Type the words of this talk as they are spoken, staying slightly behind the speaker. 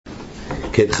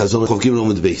כן, חזור חוקים לא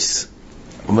מדבייס.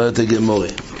 אומרת הגמורה.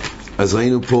 אז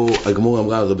ראינו פה, הגמורה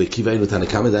אמרה, רבי עקיבא היינו תנא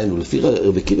קמא דהיינו, לפי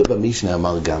רבי עקיבא במשנה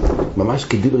אמר גם, ממש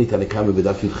כדברי תנא קמא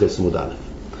בדף י"ח עמוד א'.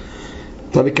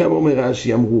 תנא קמא אומר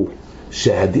רש"י, אמרו,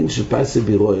 שהדין של פסי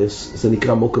בירויס זה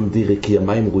נקרא מוקם דירה כי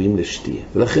המים ראויים לשתייה,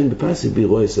 ולכן בפסי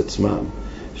בירויס עצמם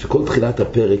שכל תחילת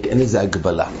הפרק אין איזה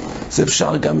הגבלה, זה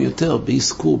אפשר גם יותר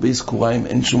באזכוריים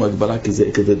אין שום הגבלה כי זה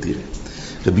עקד הדירה.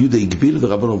 רבי יהודה הגביל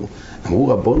ורבנו אמרו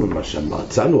רבנו מה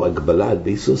שמצאנו הגבלה עד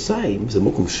ביסוסיים זה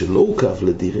מוקם שלא הוקף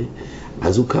לדירה,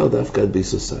 אז הוכר דווקא עד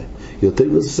ביסוסיים, יותר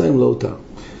ביסוסיים לא הותר.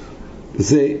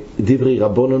 זה דברי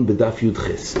רבונון בדף י"ח.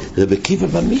 רבי עקיבא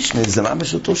במשנה זה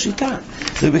ממש אותו שיטה.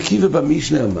 רבי עקיבא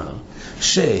במשנה אמר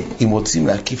שאם רוצים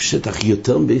להקיף שטח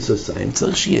יותר מביסוסיים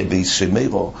צריך שיהיה בייס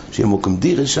שמירו, שיהיה מוקם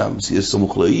דירה שם, שיהיה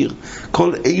סמוך לעיר,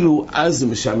 כל אלו אז זה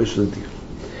משמש לדיר.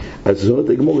 אז זאת אומרת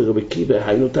הגמורה רבי עקיבא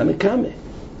היינו תנא קמא.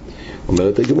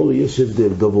 אומרת הגמורה יש הבדל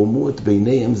דבומות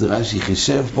ביניהם, זה רש"י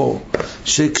חישב פה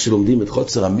שכשלומדים את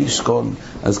חוצר המשכון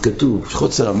אז כתוב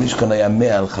שחוצר המשכון היה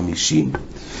 100 על 50,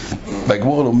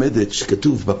 והגמורה לומדת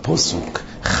שכתוב בפוסוק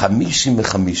 50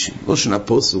 ו-50, לא שנה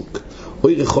פוסוק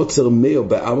אוי רחוצר 100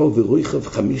 בעמו ורויחב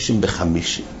 50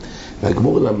 ב-50,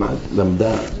 והגמורה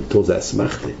למדה טוב זה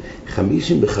אסמכתה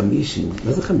 50 ב-50,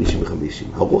 מה זה 50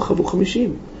 ב-50? הרוחב הוא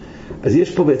 50, אז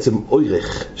יש פה בעצם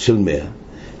אורך של 100,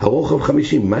 הרוחב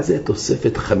 50, מה זה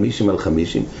התוספת 50 על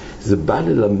 50? זה בא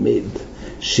ללמד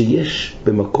שיש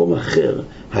במקום אחר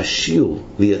השיעור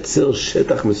לייצר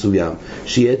שטח מסוים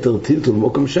שיהיה יותר טלטול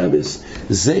מוקם שבס,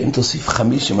 זה אם תוסיף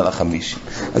 50 על 50.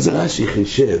 אז זה רש"י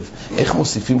חישב איך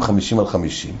מוסיפים 50 על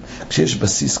 50 כשיש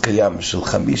בסיס קיים של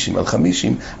 50 על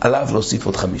 50 עליו להוסיף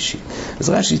עוד 50. אז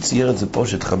רש"י צייר את זה פה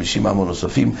שאת 50 אמו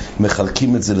נוספים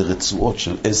מחלקים את זה לרצועות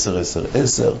של 10 10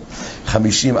 10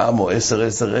 50 אמו 10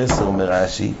 10 10 אומר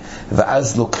רש"י,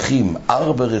 ואז לוקחים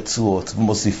 4 רצועות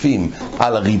ומוסיפים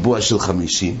על הריבוע של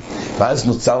 50, ואז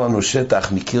נוצר לנו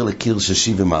שטח מקיר לקיר של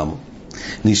 70 אמו.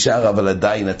 נשאר אבל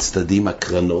עדיין הצדדים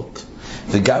הקרנות,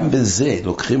 וגם בזה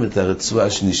לוקחים את הרצועה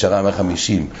שנשארה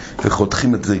מ-50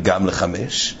 וחותכים את זה גם ל-5,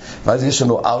 ואז יש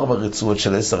לנו 4 רצועות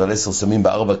של 10 על 10 שמים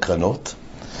ב4 קרנות,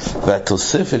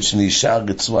 והתוספת שנשאר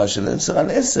רצועה של 10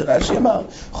 על 10, רש"י אמר,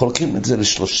 חולקים את זה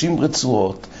ל30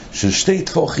 רצועות של 2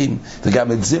 טפוחים,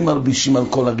 וגם את זה מלבישים על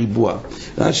כל הריבוע.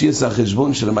 רש"י יעשה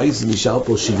החשבון שלמעשה נשאר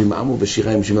פה 70 אמו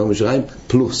ושיריים, 70 אמו ושיריים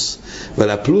פלוס, ועל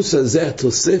הפלוס הזה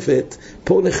התוספת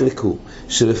פה נחלקו,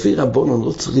 שלפי רבונון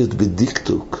לא צריך להיות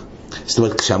בדקדוק. זאת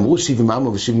אומרת, כשאמרו 70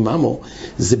 אמו ו70 אמו,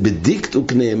 זה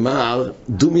בדקדוק נאמר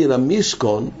דומי אל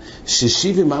המשכון,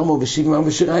 ש70 אמו ו70 אמו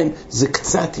ושיריים זה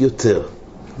קצת יותר.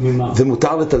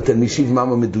 ומותר לטלטל מ70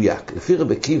 אמו מדויק. לפי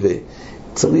רבי עקיבא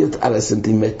צריך להיות על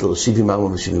הסנטימטר 70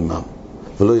 אמו ו70 אמו,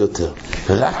 ולא יותר.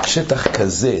 רק שטח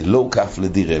כזה לא הוקף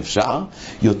לדירה אפשר,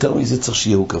 יותר מזה צריך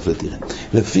שיהיה הוקף לדירה.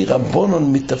 לפי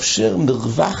רבונון מתאפשר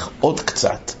מרווח עוד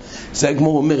קצת. זה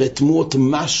הגמור אומרת תמות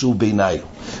משהו ביניו,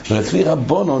 ולפי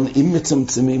רבונון אם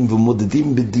מצמצמים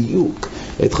ומודדים בדיוק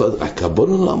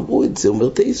הקרבונון לא אמרו את זה, אומר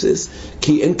תייסס,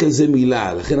 כי אין כזה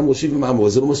מילה, לכן אמרו 70 אמו,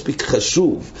 זה לא מספיק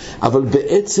חשוב, אבל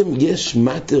בעצם יש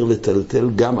מטר לטלטל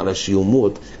גם על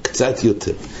השיומות קצת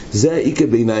יותר, זה העיקר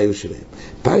ביניו שלהם.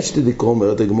 פשטי דקרוא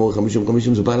אומרת הגמור 50-50,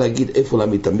 זה בא להגיד איפה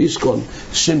להעמיד את המשכון,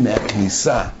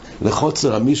 שמהכניסה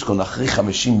לחוצר המשכון אחרי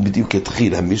 50 בדיוק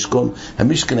התחיל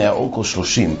המשכון היה אורכו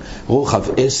 30, רוחב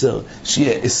 10,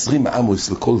 שיהיה 20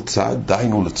 אמוס לכל צד,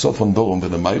 דהיינו לצופון דורום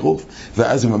ולמיירוב,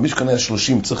 ואז אם המשכון היה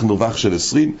 30 צריך מרווח של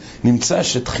 20, נמצא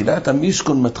שתחילת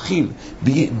המשכון מתחיל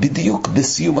בדיוק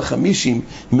בסיום ה50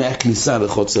 מהכניסה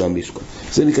לחוצר המשכון,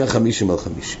 זה נקרא 50 על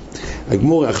 50.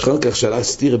 הגמור אחר כך שאלה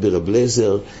סתירה ברב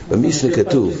אליעזר, במשנה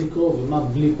כתוב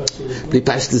בלי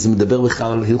פשט, זה מדבר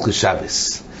בכלל על הלכות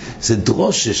שבס, זה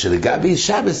דרושה שלגבי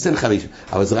שבס תן 50,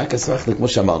 אבל זה רק אסמכתה כמו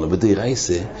שאמרנו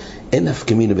בדיירייסה אין אף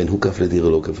כמינה בין הוקף לדירה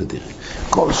לא הוקף לדירה,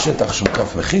 כל שטח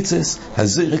שהוקף מחיצס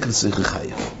אז זה רק לצריך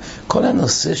לחייב. כל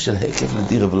הנושא של היקף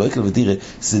לדירה ולא היקף לדירה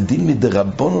זה דין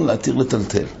מדרבנון להתיר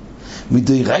לטלטל,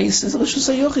 מדיירייסה זה רשוס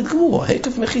היוחד גמור,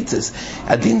 היקף מחיצס,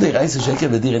 הדין דיירייסה של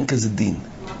היקף לדירה אין כזה דין,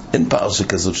 אין פרשה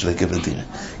כזאת של היקף לדירה,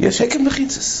 יש היקף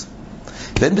מחיצס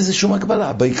ואין בזה שום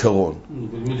הגבלה בעיקרון.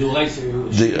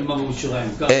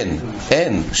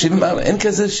 אין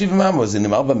כזה 70 אמו, זה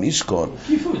נאמר במשכון.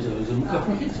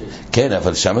 כן,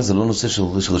 אבל שם זה לא נושא של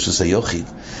רשוס היוחיד.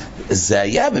 זה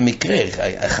היה במקרה,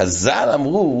 חז"ל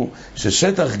אמרו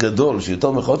ששטח גדול,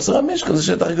 שיותר מחוצר המשכון זה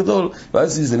שטח גדול,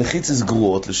 ואז זה נחיצס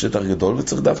גרועות לשטח גדול,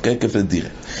 וצריך דווקא היקף לדירה.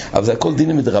 אבל זה הכל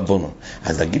דינים מדרבנן.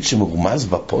 אז להגיד שמרומז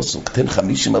בפוסוק, תן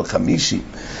 50 על 50,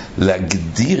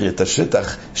 להגדיר את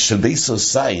השטח של בייס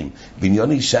ביסוסיים,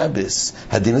 בעניוני שבס,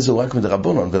 הדין הזה הוא רק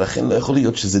מדרבנן, ולכן לא יכול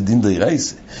להיות שזה דין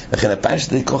דאורייסה. לכן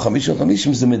הפשט דקו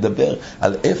 50 זה מדבר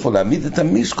על איפה להעמיד את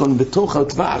המשכון בתוך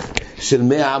הטווח של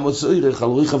 100 אמות אורך על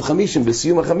רוחב 50,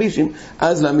 בסיום 50,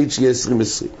 אז להעמיד שיהיה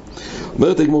 20-20.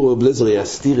 אומרת הגמור רב אליעזר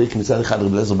יסתיר, מצד אחד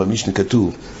רב אליעזר במשנה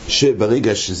כתוב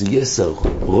שברגע שזה יסר,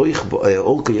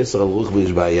 אורכו יסר על רוחבו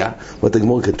יש בעיה. אומרת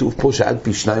הגמור כתוב פה שעד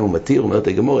פי 2 הוא מתיר. אומרת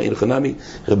הגמור אין חנמי,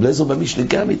 רב אליעזר במשנה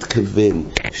גם התכוון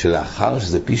שלאחר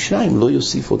שזה פי 2 לא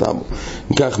יוסיף עוד אמו.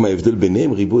 אם כך, מה ההבדל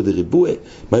ביניהם? ריבוע דריבוע.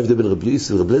 מה ההבדל בין רב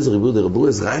אליעזר ריבוע דריבוע?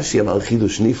 אז רש"י אמר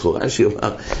חידוש נפלא. רש"י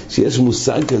אמר שיש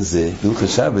מושג כזה בהלכות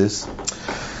שבס.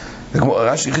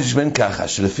 רש"י חשבן ככה,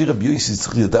 שלפי רבי יוסי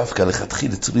צריך להיות דווקא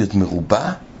לכתחילה צריך להיות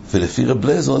מרובע, ולפי רב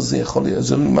אליעזר זה יכול להיות,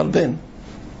 זה מלבן.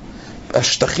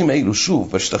 השטחים האלו,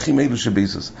 שוב, השטחים האלו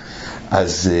שבייסוס.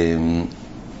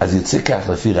 אז יוצא כך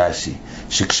לפי רש"י,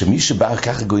 שכשמי שבא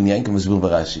ככה גויניין כמסביר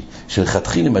ברש"י,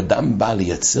 שלכתחילה אם אדם בא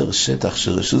לייצר שטח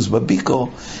של רשוס בביקו,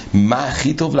 מה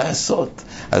הכי טוב לעשות?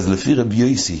 אז לפי רבי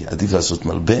יוסי עדיף לעשות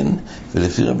מלבן,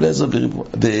 ולפי רבי אליעזר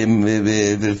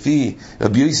ולפי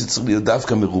רבי יוסי צריך להיות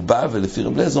דווקא מרובע, ולפי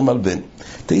רבי אליעזר מלבן.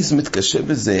 תאיס מתקשה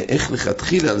בזה, איך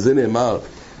לכתחילה, על זה נאמר,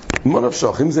 מה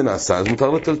נפשוך, אם זה נעשה, אז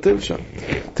מותר לטלטל שם.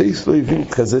 תאיס לא הבין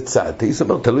כזה צעד. תאיס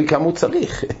אומר, תלוי כמה הוא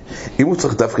צריך. אם הוא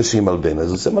צריך דווקא שיהיה מלבן, אז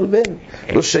הוא עושה מלבן.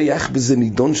 לא שייך בזה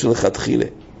נידון של לכתחילה.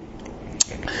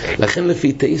 לכן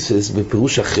לפי תאיסס,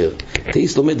 בפירוש אחר,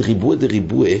 תאיס לומד ריבוע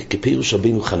דריבוע כפירוש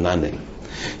רבינו חננאל.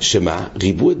 שמה?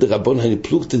 ריבוע דרבון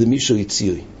הנפלוגתא דמישהו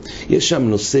הציעו. יש שם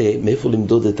נושא מאיפה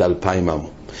למדוד את 2,000 אמו.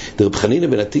 דרב חנינא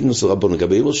בן אטיגנוס רבון,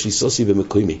 לגבי אילו שביסוסי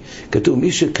במקוימי, כתוב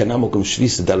מי שקנה מקום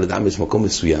שביס דלת אמס מקום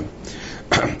מסוים,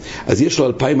 אז יש לו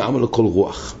 2,000 אמו לכל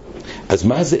רוח. אז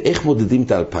מה זה, איך מודדים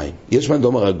את 2,000? יש מה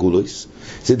דומר הגולויס,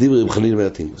 זה דיבר רב חנינא בן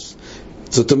אטיגנוס.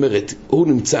 זאת אומרת, הוא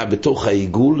נמצא בתוך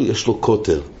העיגול, יש לו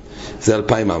קוטר, זה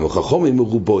 2,000 אמו. חכום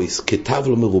מרובויס, כתב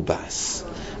לו מרובס.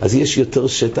 אז יש יותר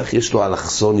שטח, יש לו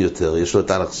אלכסון יותר, יש לו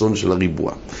את האלכסון של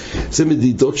הריבוע. זה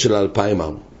מדידות של 2,000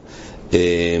 אמו.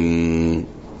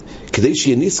 כדי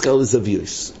שיהיה נזכר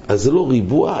לזוויות. אז זה לא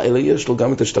ריבוע, אלא יש לו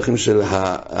גם את השטחים של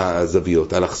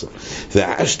הזוויות, האלכסון.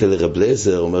 והאשתה לרב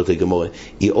אליעזר, אומרת הגמרא,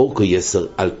 היא אורכו יסר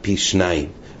על פי 2.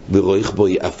 ברוך בו,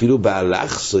 אפילו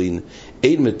באלכסון,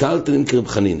 אין מטלטלים כרב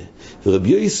חנינא. ורב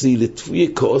יוסי לתפויה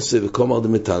כעושה וכומר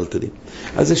דמטלטלים.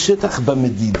 אז זה שטח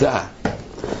במדידה,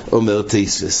 אומר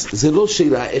תאיסס. זה לא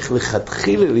שאלה איך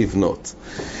לכתחילה לבנות.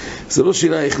 זה לא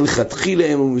שאלה איך לכתחילה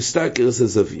הם ומסתכל את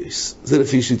הזוויוס. זה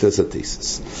לפי שיטת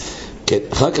התאיסס. כן,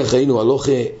 אחר כך ראינו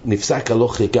הלוכה, נפסק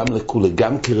הלוכה גם לכולה,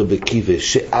 גם כרבי עקיבא,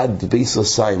 שעד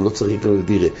ביסוסיים, לא צריך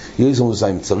לדירה, יויזו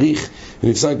מוסיים צריך,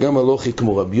 ונפסק גם הלוכה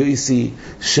כמו רבי יוסי,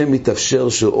 שמתאפשר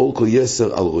של אורכו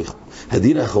יסר על רוחו.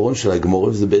 הדין האחרון של הגמרא,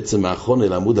 וזה בעצם האחרון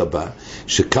אל העמוד הבא,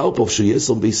 שקרפוב שהוא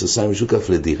יסר ביסוסיים משוקף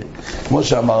לדירה. כמו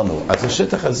שאמרנו, אז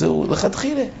השטח הזה הוא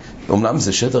לכתחילה. אומנם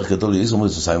זה שטח גדול יסר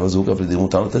ביסוסיים, אז הוא כף לדירה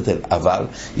מותר לטטל, אבל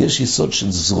יש יסוד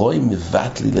של זרוי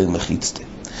מבטלי למחיצתה.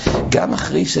 גם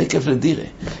אחרי שקף לדירה,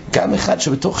 גם אחד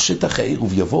שבתוך שטח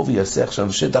העירוב יבוא ויעשה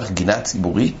עכשיו שטח גינה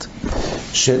ציבורית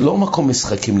שלא מקום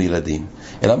משחקים לילדים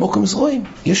אלא מקום זרועים.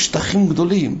 יש שטחים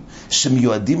גדולים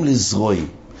שמיועדים לזרועים.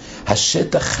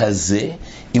 השטח הזה,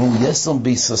 אם הוא יסר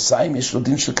ביסוסיים, יש לו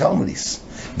דין של קרמליס.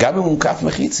 גם אם הוא מוקף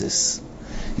מחיצס,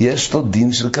 יש לו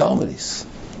דין של קרמליס.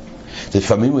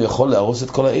 לפעמים הוא יכול להרוס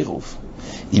את כל העירוב.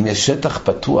 אם יש שטח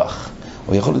פתוח,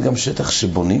 או יכול להיות גם שטח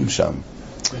שבונים שם,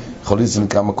 יכול להיות זה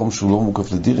נקרא מקום שהוא לא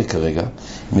מוקף לדירה כרגע.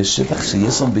 אם יש שטח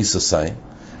שיסר ביסוסיים,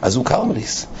 אז הוא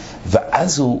קרמליס,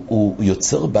 ואז הוא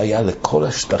יוצר בעיה לכל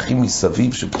השטחים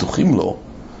מסביב שפתוחים לו.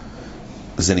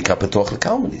 זה נקרא פתוח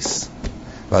לקרמליס,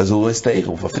 ואז הוא רואה את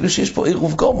העירוב, אפילו שיש פה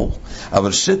עירוב גמור.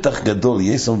 אבל שטח גדול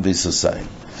יסר ביסוסיים,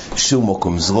 שהוא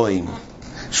מקום זרועים,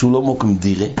 שהוא לא מקום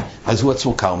דירה, אז הוא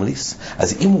עצמו קרמליס.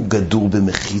 אז אם הוא גדור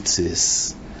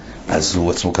במחיצס, אז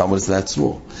הוא עצמו קרמליס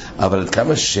לעצמו. אבל עד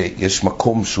כמה שיש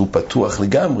מקום שהוא פתוח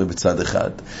לגמרי בצד אחד,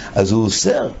 אז הוא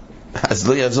אוסר, אז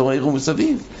לא יעזור העירוב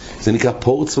מסביב. זה נקרא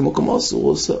פורץ במקום אסור, הוא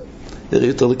אוסר.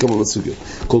 יותר לכמה לסוגיות.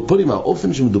 כל פעמים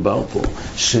האופן שמדובר פה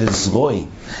שזרוי,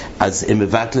 אז הם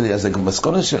מבטלים, אז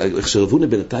המסקנה של איך שרבונה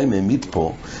בינתיים העמיד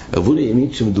פה, רבונה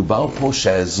העמיד שמדובר פה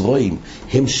שהזרועים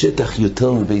הם שטח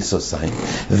יותר מביסוסיים,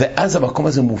 ואז המקום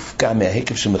הזה מופקע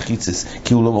מההיקף של מחיצס,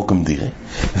 כי הוא לא מקום דירה,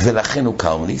 ולכן הוא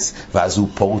קרמליס, ואז הוא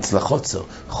פורץ לחוצר,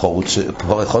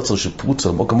 חוצר שפרוץ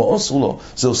למקום האוסר לו,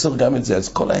 זה אוסר גם את זה. אז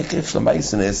כל ההיקף של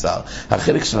המייס נאסר,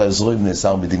 החלק של הזרועים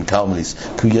נאסר בדין קרמליס,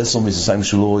 כי הוא יסר ביסוסיים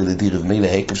שהוא לא רואה לדירה, ומילא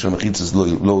ההיקף של מחיצס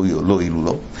לא אילו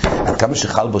לו. עד כמה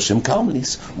שחל בו שם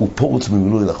קרמליס, הוא פורץ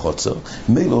ממילוי לחוצר,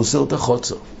 מילא עושה את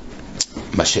החוצר.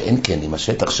 מה שאין כן, אם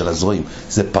השטח של הזרועים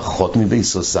זה פחות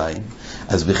מביסוסיים,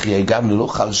 אז בחיי גם לא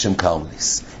חל שם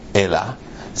קרמליס, אלא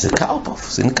זה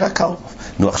קרפוף, זה נקרא קרפוף.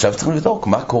 נו, עכשיו צריכים לבדוק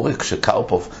מה קורה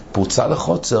כשקרפוף פרוצה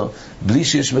לחוצר בלי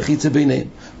שיש מחיצה ביניהם.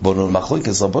 בואו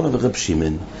מחלוקת רבנו ורב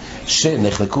שמעון,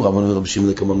 שנחלקו רבנו ורב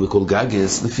שמעון כמון בכל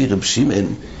גגס. לפי רב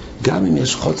שמעון, גם אם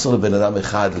יש חוצר לבן אדם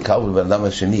אחד וקרפוף לבן אדם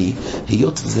השני,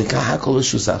 היות וזה ככה הכל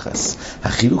רשוס אחס.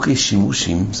 החילוקי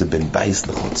שימושים זה בין בייס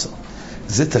לחוצר,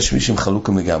 זה תשמישים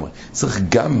חלוקים לגמרי. צריך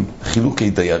גם חילוקי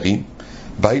דיירים,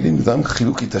 ביילים וגם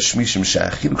חילוקי תשמישים,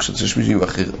 שהחילוק של תשמישים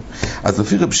אחרים. אז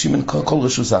לפי רב שמעון כל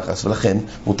רשוס אחס, ולכן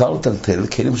מותר לטלטל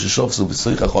כלים ששופסו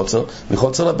בצריך החוצר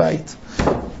מחוצר לבית,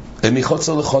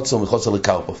 מחוצר לחוצר, מחוצר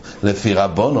לקרפוף. לפי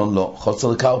רבונון לא, חוצר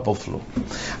לקרפוף לא.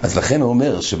 אז לכן הוא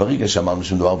אומר שברגע שאמרנו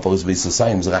שמדובר פורס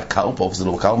ביסוסיים, זה רק קרפוף, זה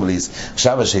לא קרמליס.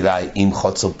 עכשיו השאלה היא אם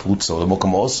חוצר פרוצו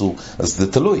למוקם אוסו, אז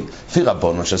זה תלוי. לפי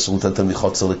רבונון שאסור לטלטל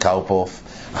מחוצר לקרפוף,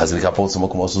 אז זה נקרא פורץ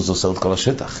למוקם אוסו, זה אוסר את כל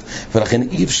השטח. ולכן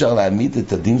אי אפשר להעמיד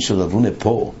את הדין של רבונה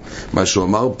פה, מה שהוא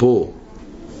אמר פה,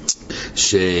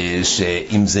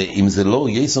 שאם זה לא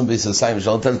יסון ביסוסיים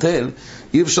אפשר לטלטל,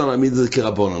 אי אפשר להעמיד את זה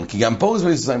כרבונון, כי גם פורס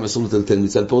ביסוסיים אסור לטלטל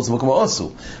מצד פורס למוקם אוסו.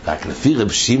 רק לפי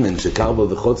רב שמעון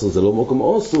שקרבה וחוצר זה לא מוקם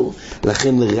אוסו,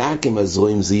 לכן רק אם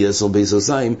הזרועים זה יסון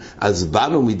ביסוסיים, אז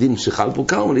באנו מדין שחל פה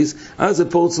קרמליס, אז זה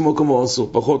פורץ למוקם אוסו,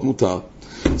 פחות מותר.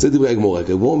 זה דברי הגמורה.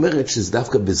 הגמורה אומרת שזה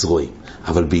דווקא בזרועים,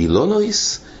 אבל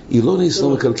באילונויס לא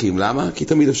מקלקים. למה? כי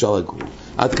תמיד אפשר לגור.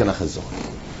 עד כאן החזור.